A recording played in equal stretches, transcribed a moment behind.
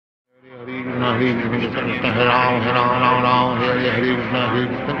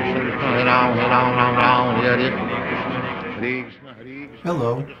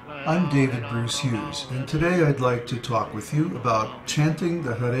Hello, I'm David Bruce Hughes, and today I'd like to talk with you about chanting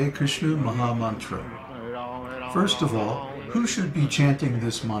the Hare Krishna Maha-mantra. First of all, who should be chanting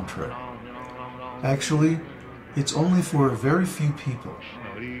this mantra? Actually, it's only for a very few people.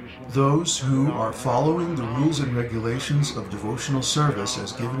 Those who are following the rules and regulations of devotional service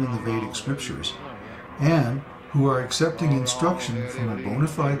as given in the Vedic scriptures, and who are accepting instruction from a bona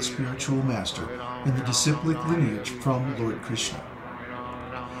fide spiritual master in the disciplic lineage from Lord Krishna.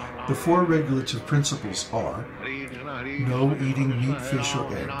 The four regulative principles are: no eating meat, fish, or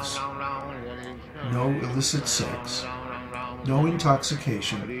eggs, no illicit sex, no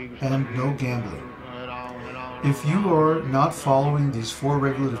intoxication, and no gambling. If you are not following these four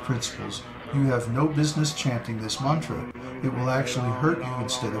regulative principles, you have no business chanting this mantra. It will actually hurt you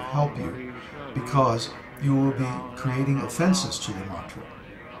instead of help you, because you will be creating offenses to the mantra.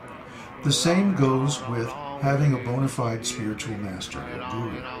 The same goes with having a bona fide spiritual master or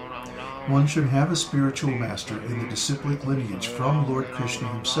guru. One should have a spiritual master in the disciplic lineage from Lord Krishna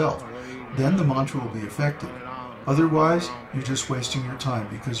himself. Then the mantra will be effective. Otherwise, you're just wasting your time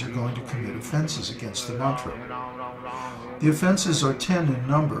because you're going to commit offenses against the mantra. The offenses are 10 in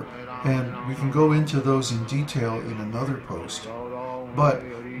number, and we can go into those in detail in another post. But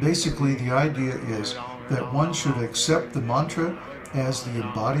basically, the idea is that one should accept the mantra as the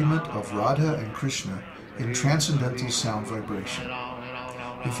embodiment of Radha and Krishna in transcendental sound vibration.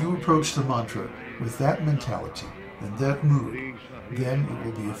 If you approach the mantra with that mentality and that mood, then it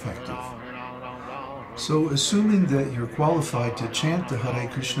will be effective. So, assuming that you're qualified to chant the Hare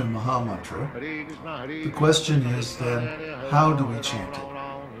Krishna Maha-mantra, the question is then, how do we chant it?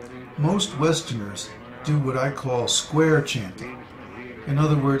 Most Westerners do what I call square chanting. In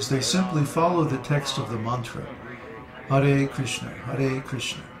other words, they simply follow the text of the mantra. Hare Krishna,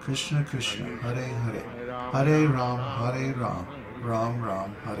 Krishna Krishna, Hare Hare, Hare Ram, Ram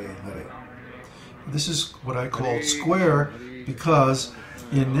Ram, Hare Hare. This is what I call square because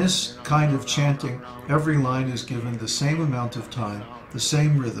in this kind of chanting, every line is given the same amount of time, the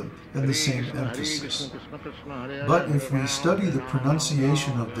same rhythm, and the same emphasis. But if we study the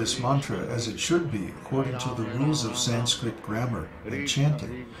pronunciation of this mantra as it should be, according to the rules of Sanskrit grammar and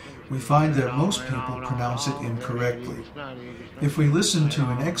chanting, we find that most people pronounce it incorrectly. If we listen to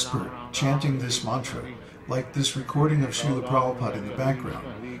an expert chanting this mantra, like this recording of Srila Prabhupada in the background,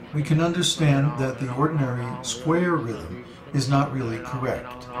 we can understand that the ordinary square rhythm is not really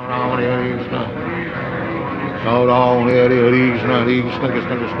correct.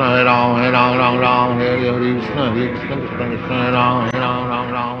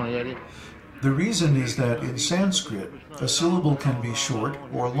 The reason is that in Sanskrit, a syllable can be short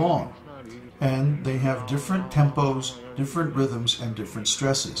or long, and they have different tempos, different rhythms, and different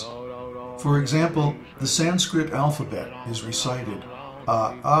stresses. For example, the Sanskrit alphabet is recited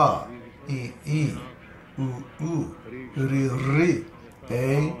A, I, U, Ri,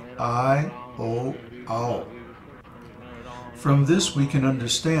 A, I, O, Ao. From this we can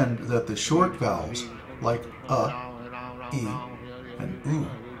understand that the short vowels, like A, I, and U,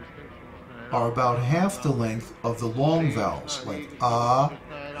 are about half the length of the long vowels, like A, I,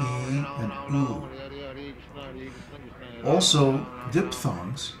 and U. Also,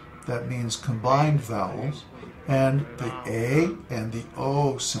 diphthongs, that means combined vowels, and the A and the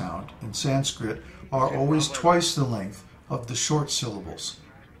O sound in Sanskrit are always twice the length of the short syllables.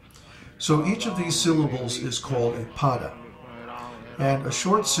 So each of these syllables is called a pada, and a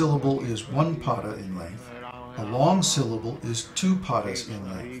short syllable is 1 pada in length. A long syllable is 2 padas in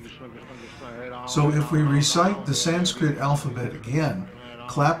length. So if we recite the Sanskrit alphabet again,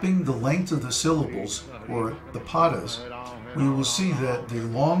 clapping the length of the syllables, or the padas, we will see that the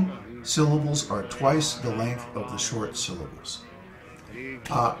long syllables are twice the length of the short syllables.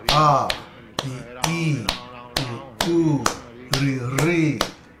 A, I, U, Ri,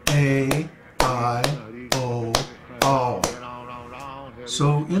 A, I, O, Ao.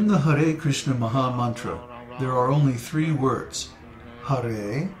 So in the Hare Krishna Maha-mantra, there are only 3 words: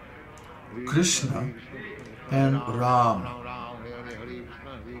 Hare, Krishna, and Ram.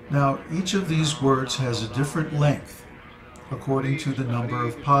 Now, each of these words has a different length according to the number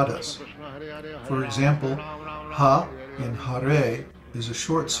of padas. For example, Ha in Hare is a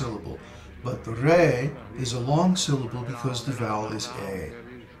short syllable, but the Re is a long syllable because the vowel is A.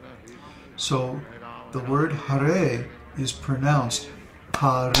 So the word Hare is pronounced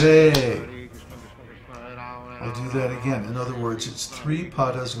Hare. I'll do that again. In other words, it's 3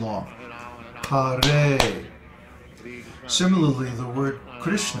 padas long. Hare. Similarly, the word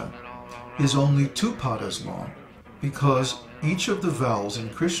Krishna is only 2 padas long because each of the vowels in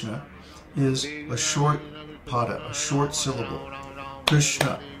Krishna is a short pada, a short syllable.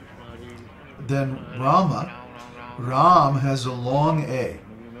 Krishna. Then Rama, Ram has a long A,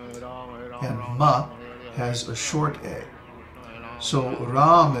 and Ma has a short A. So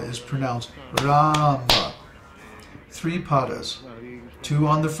Rama is pronounced Rama. 3 padas, 2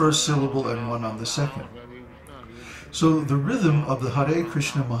 on the first syllable and 1 on the second. So the rhythm of the Hare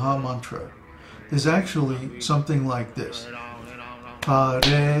Krishna Maha-mantra is actually something like this.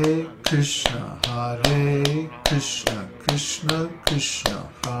 Hare Krishna, Hare Krishna, Krishna Krishna,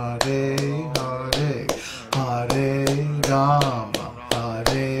 Hare Hare, Hare Rama,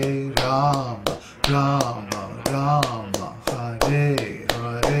 Hare Rama, Rama Rama, Hare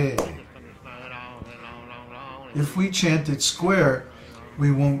Hare. If we chant it square,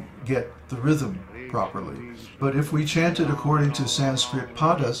 we won't get the rhythm properly. But if we chant it according to Sanskrit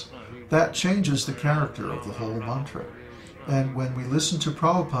padas, that changes the character of the whole mantra. And when we listen to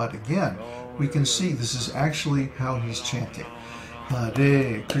Prabhupada again, we can see this is actually how he's chanting.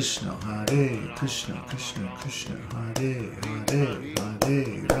 Hare Krishna, Hare Krishna, Krishna Krishna, Hare Hare,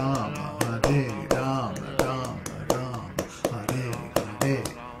 Hare Rama, Hare Rama, Rama Rama, Hare Hare.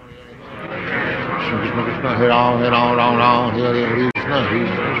 Krishna Krishna, Hare Rama, Hare Rama, Rama Hare Krishna,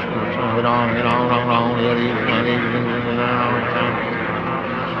 Krishna Hare Rama, Hare Rama, Rama Hare Krishna, Hare Krishna,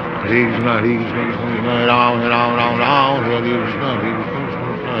 Hare Krishna, Hare Rama, Hare Rama, Rama Hare Krishna,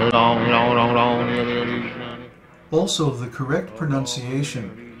 Hare Rama, Hare Rama, Hare Krishna. Also, the correct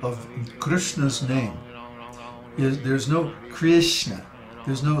pronunciation of Krishna's name is there's no Krishna,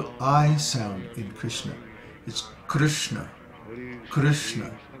 there's no I sound in Krishna. It's Krishna,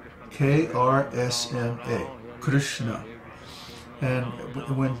 Krishna, K-R-S-N-A, Krishna. And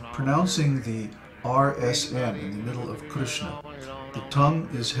when pronouncing the R-S-N in the middle of Krishna, the tongue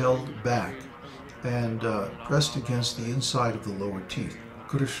is held back and pressed against the inside of the lower teeth,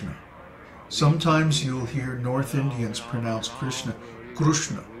 Krishna. Sometimes you'll hear North Indians pronounce Krishna,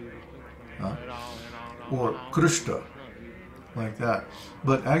 Krishna, or Krishna, like that.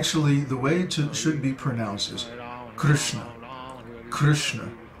 But actually, the way it should be pronounced is Krishna, Krishna.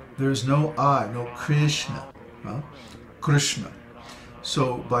 There's no I, no Krishna, Krishna.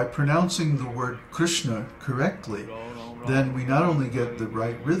 So by pronouncing the word Krishna correctly, then we not only get the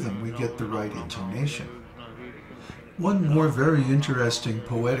right rhythm, we get the right intonation. One more very interesting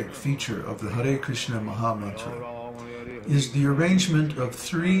poetic feature of the Hare Krishna Maha-mantra is the arrangement of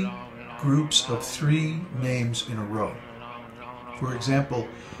 3 groups of 3 names in a row. For example,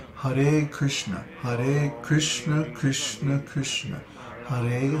 Hare Krishna, Krishna Krishna,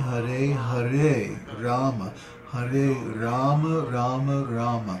 Hare Hare Hare Rama, Hare Rama Rama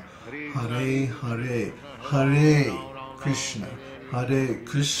Rama, Hare Hare, Hare Krishna,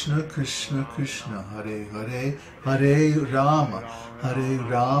 Krishna Krishna, Hare Hare, Hare Rama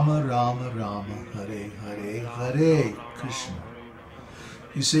Rama Rama, Hare Hare, Hare Krishna.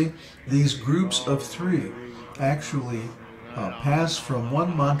 You see, these groups of 3 actually pass from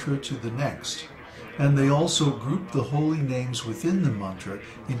one mantra to the next, and they also group the holy names within the mantra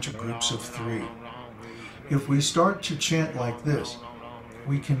into groups of 3. If we start to chant like this,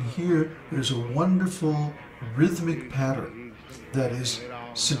 we can hear there's a wonderful rhythmic pattern that is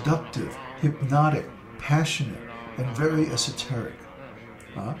seductive, hypnotic, passionate, and very esoteric.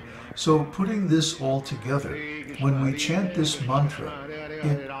 So putting this all together, when we chant this mantra,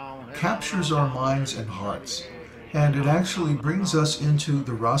 it captures our minds and hearts, and it actually brings us into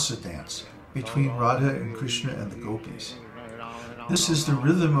the rasa dance between Radha and Krishna and the gopis. This is the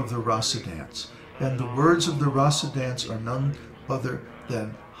rhythm of the rasa dance, and the words of the rasa dance are none other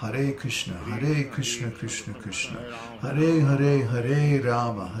than Hare Krishna, Krishna Krishna, Hare Hare, Hare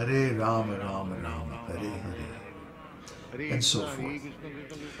Rama, Rama Rama, Hare Hare, and so forth.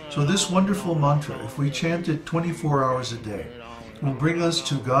 So this wonderful mantra, if we chant it 24 hours a day, will bring us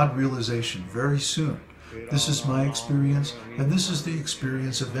to God realization very soon. This is my experience, and this is the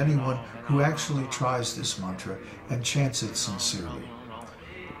experience of anyone who actually tries this mantra and chants it sincerely.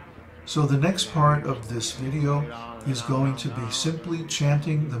 So the next part of this video is going to be simply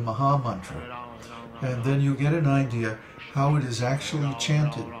chanting the Maha-mantra, and then you get an idea how it is actually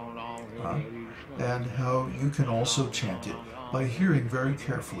chanted, and how you can also chant it by hearing very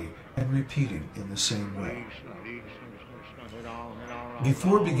carefully and repeating in the same way.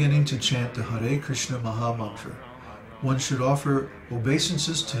 Before beginning to chant the Hare Krishna Maha-mantra, one should offer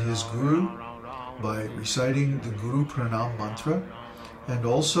obeisances to his Guru by reciting the Guru Pranam mantra, and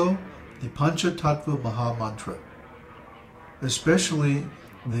also the Panchatattva Maha-mantra. Especially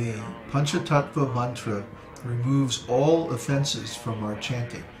the Panchatattva mantra removes all offenses from our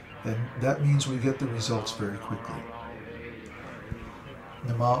chanting, And that means we get the results very quickly.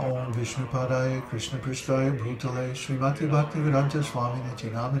 Namo Om Vishnu Padaya Krishna Prishtaya Bhutale Srimati Bhaktivedanta Swami Niti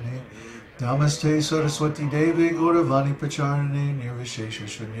Namane Namaste Saraswati Devi Gauravani Pacharane Nirvishesha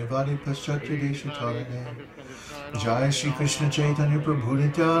Shunyavadi Paschatridesha Tarane Jai Shri Krishna Chaitanya Prabhu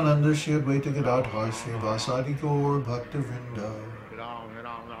Nityananda Shri Advaita Gadadhar Shri Vasadi Gaur Bhaktivinoda.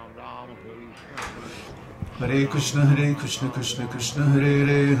 Hare Krishna Krishna Krishna Hare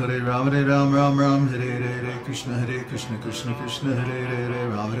Hare Hare Ram Ram Ram Hare Hare Krishna Krishna Krishna Hare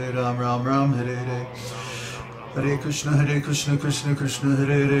Hare Ram Ram Hare Hare Hare Krishna Krishna Krishna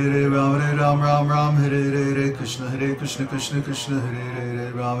Hare Hare Ram Ram Hare Hare Krishna Krishna Hare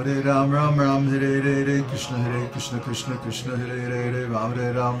Hare Ram Ram Hare Hare Krishna Krishna Hare Hare Ram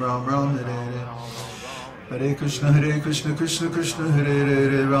Ram Hare Hare Hare Krishna Krishna Krishna Hare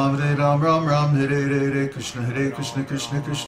Hare Ram Ram Hare Hare Krishna Krishna Krishna